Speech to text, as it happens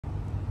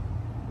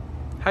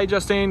Hey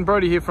Justine,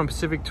 Brody here from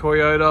Pacific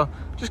Toyota.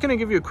 Just going to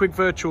give you a quick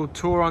virtual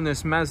tour on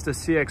this Mazda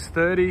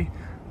CX-30.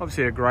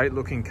 Obviously a great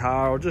looking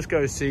car. I'll just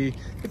go see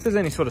if there's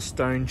any sort of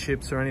stone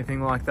chips or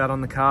anything like that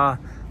on the car.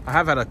 I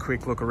have had a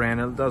quick look around.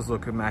 It does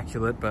look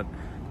immaculate, but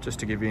just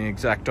to give you an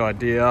exact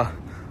idea.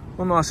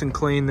 All nice and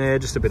clean there,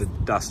 just a bit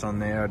of dust on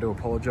there. I do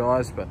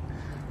apologise, but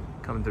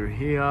coming through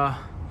here,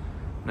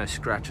 no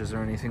scratches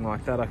or anything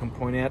like that I can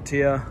point out to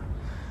you.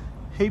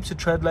 Heaps of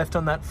tread left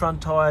on that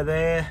front tyre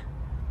there.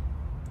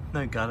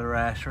 No gutter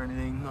rash or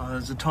anything. Oh,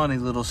 there's a tiny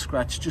little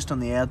scratch just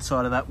on the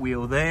outside of that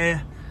wheel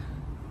there.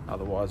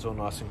 Otherwise, all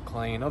nice and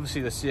clean.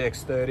 Obviously, the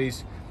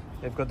CX-30s,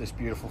 they've got this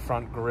beautiful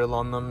front grille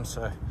on them.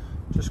 So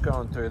just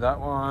going through that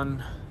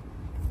one.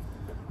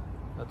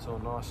 That's all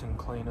nice and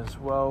clean as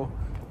well.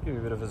 Give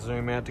you a bit of a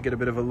zoom out to get a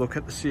bit of a look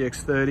at the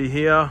CX-30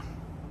 here.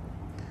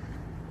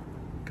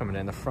 Coming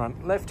down the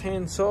front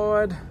left-hand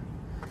side.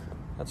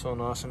 That's all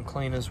nice and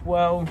clean as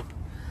well.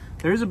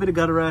 There is a bit of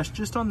gutter rash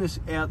just on this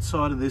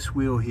outside of this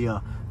wheel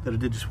here that I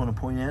did just want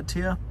to point out to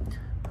you.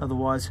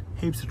 Otherwise,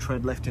 heaps of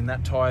tread left in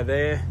that tyre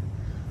there.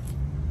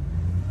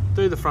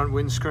 Through the front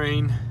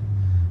windscreen,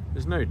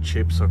 there's no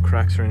chips or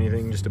cracks or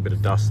anything, just a bit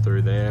of dust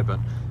through there, but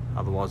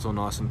otherwise all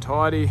nice and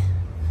tidy.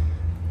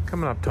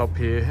 Coming up top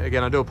here,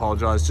 again, I do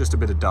apologise, just a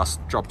bit of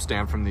dust drops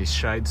down from these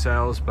shade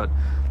sails, but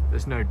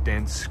there's no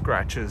dents,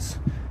 scratches,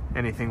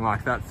 anything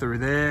like that through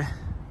there.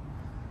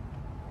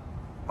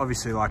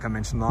 Obviously, like I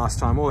mentioned last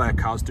time, all our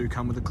cars do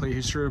come with a clear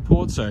history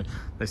report, so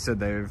they said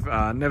they've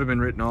never been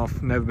written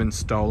off, never been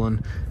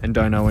stolen, and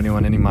don't owe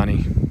anyone any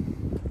money.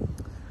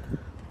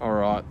 All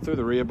right, through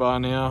the rear bar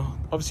now.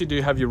 Obviously, do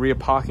have your rear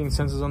parking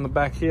sensors on the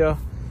back here.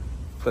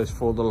 Those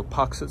 4 little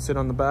pucks that sit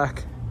on the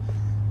back.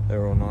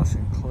 They're all nice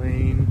and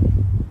clean.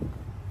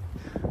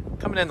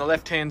 Coming down the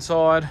left-hand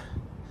side,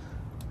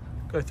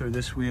 go through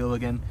this wheel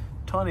again.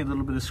 Tiny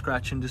little bit of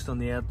scratching just on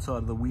the outside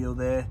of the wheel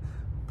there,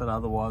 but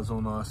otherwise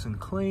all nice and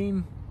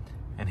clean.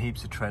 And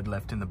heaps of tread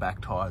left in the back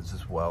tyres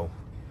as well.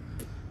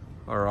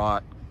 All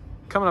right,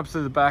 coming up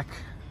through the back,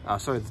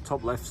 sorry, the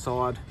top left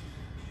side,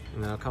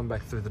 and then I'll come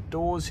back through the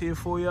doors here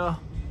for you.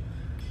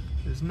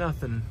 There's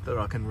nothing that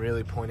I can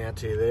really point out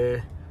to you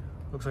there.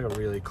 Looks like a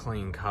really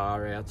clean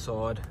car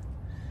outside.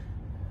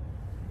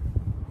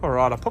 All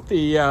right, I'll pop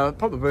the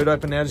boot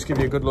open now, just give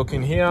you a good look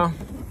in here.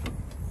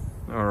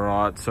 All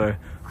right, so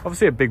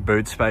obviously a big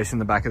boot space in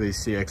the back of these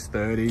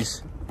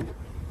CX-30s.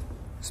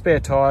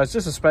 Spare tyres,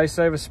 just a space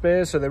saver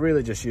spare, so they're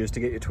really just used to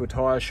get you to a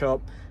tyre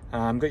shop.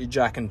 Got your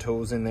jack and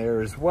tools in there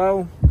as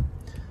well.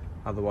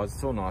 Otherwise,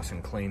 it's all nice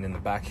and clean in the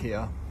back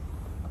here.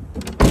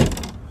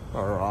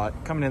 All right,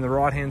 coming in the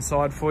right-hand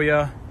side for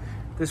you.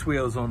 This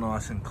wheel is all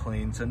nice and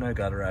clean, so no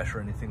gutter rash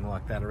or anything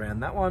like that around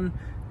that one.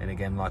 And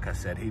again, like I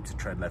said, heaps of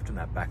tread left in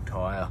that back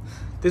tyre.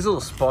 These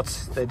little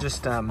spots, they're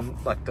just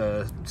like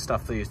the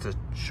stuff they used to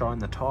shine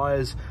the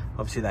tyres.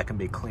 Obviously that can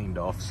be cleaned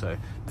off, so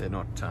they're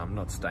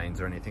not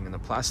stains or anything in the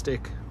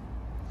plastic.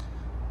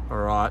 All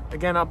right,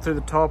 again up through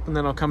the top, and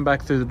then I'll come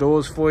back through the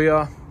doors for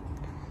you.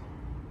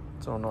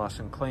 It's all nice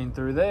and clean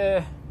through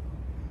there.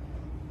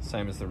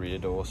 Same as the rear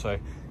door. So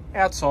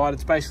outside,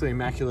 it's basically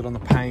immaculate on the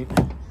paint.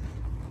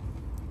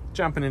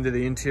 Jumping into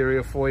the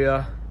interior for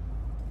you.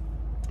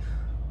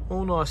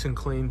 All nice and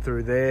clean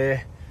through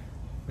there.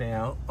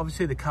 Now,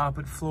 obviously the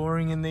carpet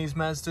flooring in these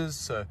Mazdas,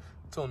 so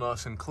it's all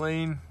nice and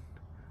clean.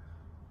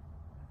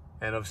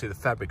 And obviously the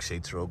fabric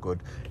seats are all good.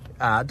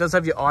 It does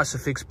have your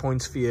ISOFIX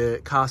points for your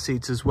car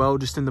seats as well,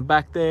 just in the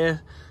back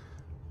there.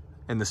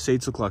 And the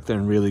seats look like they're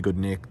in really good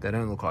nick. They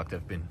don't look like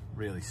they've been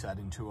really sat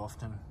in too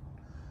often.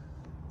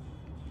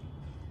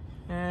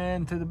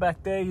 And through the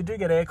back there, you do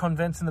get aircon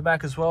vents in the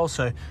back as well.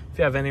 So if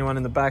you have anyone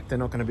in the back, they're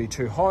not going to be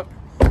too hot.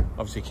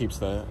 Obviously keeps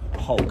the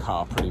whole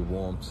car pretty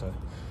warm. So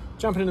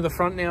jumping into the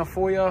front now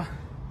for you. All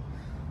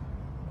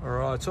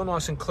right, it's all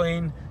nice and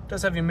clean. It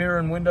does have your mirror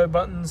and window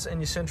buttons and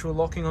your central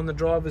locking on the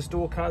driver's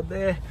door card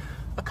there.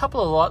 A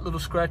couple of light little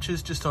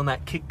scratches just on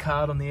that kick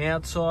card on the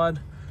outside.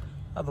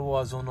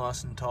 Otherwise, all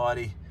nice and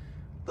tidy.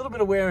 A little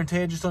bit of wear and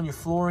tear just on your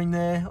flooring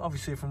there,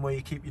 obviously from where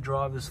you keep your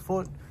driver's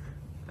foot.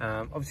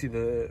 Obviously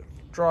the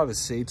driver's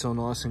seat's all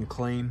nice and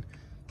clean,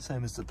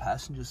 same as the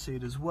passenger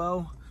seat as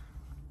well.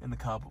 And the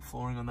carpet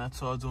flooring on that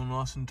side's all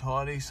nice and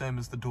tidy, same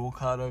as the door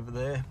card over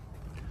there.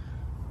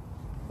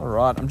 All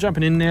right, I'm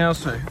jumping in now,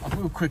 so I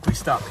will quickly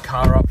start the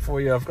car up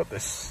for you. I've got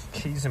the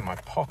keys in my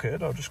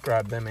pocket. I'll just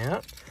grab them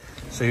out.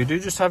 So you do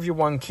just have your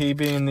one key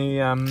being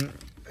the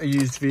a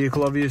used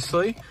vehicle,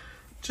 obviously.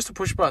 Just a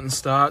push button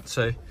start,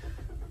 so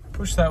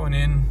push that one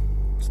in.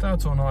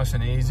 Starts all nice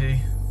and easy.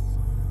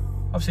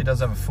 Obviously it does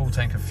have a full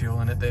tank of fuel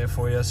in it there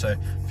for you, so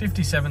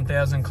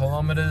 57,000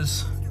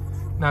 kilometers.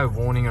 No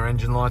warning or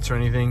engine lights or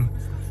anything.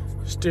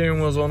 Steering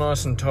wheel's all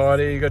nice and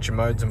tidy. You got your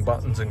modes and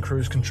buttons and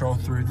cruise control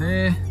through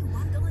there.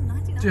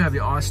 You do have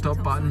your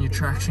iStop button, your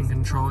traction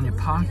control, and your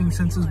parking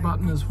sensors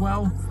button as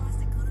well.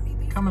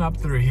 Coming up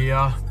through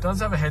here,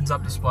 does have a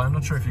heads-up display. I'm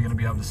not sure if you're going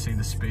to be able to see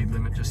the speed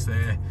limit just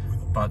there,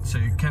 but so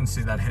you can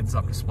see that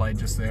heads-up display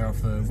just there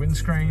off the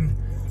windscreen.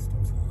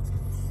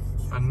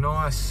 A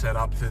nice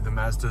setup through the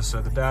Mazda,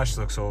 so the dash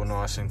looks all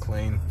nice and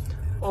clean.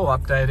 all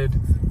updated.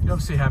 You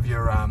obviously have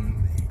your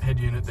head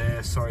unit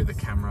there. Sorry, the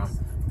camera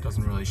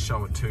doesn't really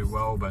show it too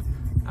well, but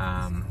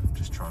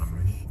just trying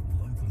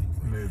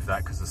to move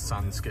that because the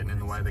sun's getting in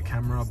the way of the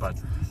camera. But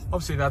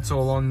obviously that's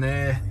all on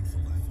there.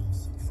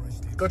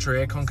 Got your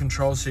aircon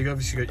controls, so you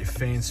obviously got your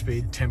fan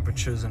speed,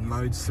 temperatures and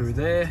modes through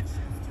there.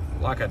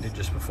 Like I did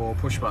just before,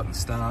 push button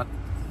start.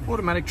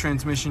 Automatic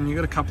transmission. You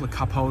got a couple of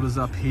cup holders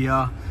up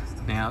here.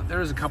 Now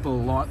there is a couple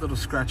of light little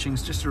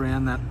scratchings just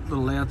around that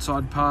little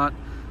outside part.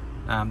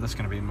 That's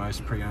going to be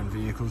most pre-owned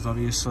vehicles,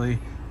 obviously.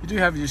 You do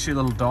have your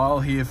little dial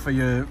here for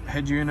your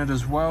head unit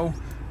as well.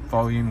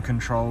 Volume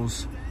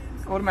controls,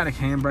 automatic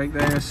handbrake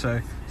there.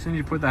 So as soon as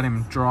you put that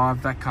in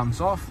drive, that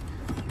comes off.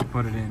 You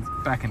put it in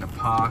back into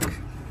park.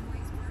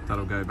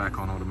 That'll go back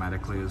on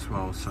automatically as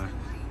well. So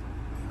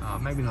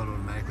maybe not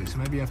automatically, so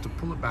maybe you have to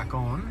pull it back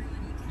on.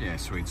 Yeah,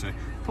 sweet. So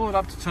pull it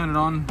up to turn it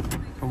on,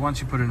 but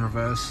once you put it in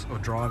reverse or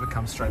drive, it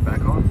comes straight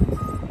back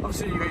on.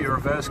 Obviously you got your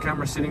reverse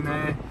camera sitting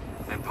there,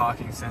 and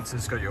parking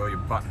sensors, got all your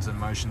buttons and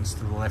motions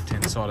to the left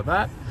hand side of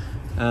that.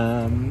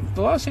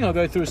 The last thing I'll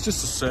go through is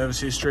just the service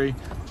history,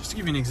 just to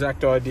give you an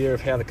exact idea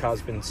of how the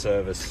car's been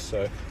serviced.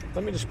 So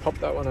let me just pop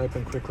that one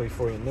open quickly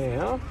for you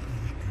now.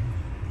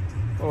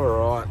 All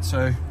right,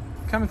 so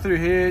coming through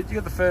here, you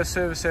got the first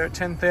service there at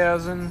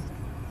 10,000,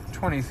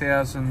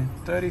 20,000,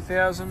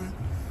 30,000,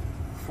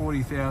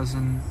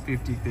 40,000,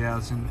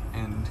 50,000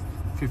 and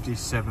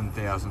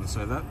 57,000.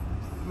 So that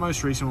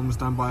most recent one was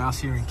done by us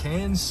here in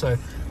Cairns, so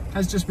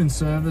has just been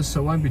serviced,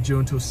 so it won't be due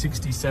until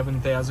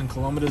 67,000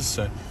 kilometers,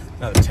 so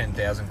another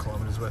 10,000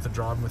 kilometers worth of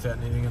driving without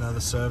needing another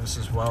service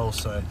as well.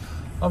 So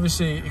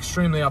obviously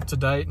extremely up to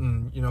date,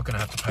 and you're not going to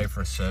have to pay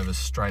for a service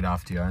straight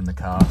after you own the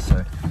car.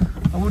 So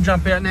I will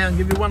jump out now and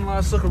give you one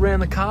last look around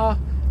the car.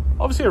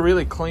 Obviously a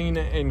really clean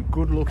and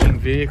good looking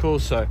vehicle,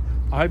 so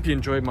I hope you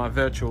enjoyed my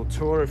virtual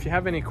tour. If you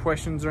have any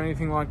questions or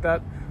anything like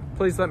that,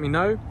 please let me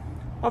know.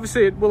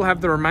 Obviously it will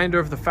have the remainder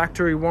of the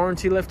factory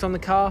warranty left on the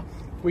car.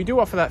 We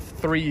do offer that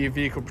 3-year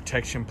vehicle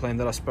protection plan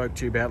that I spoke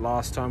to you about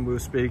last time we were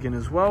speaking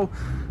as well.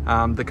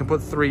 They can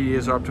put 3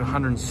 years or up to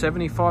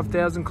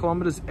 175,000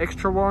 kilometers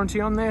extra warranty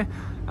on there.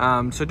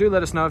 So do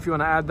let us know if you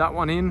want to add that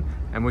one in,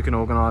 and we can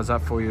organize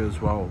that for you as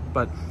well.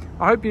 But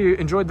I hope you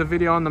enjoyed the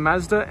video on the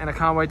Mazda, and I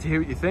can't wait to hear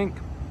what you think.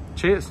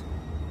 Cheers.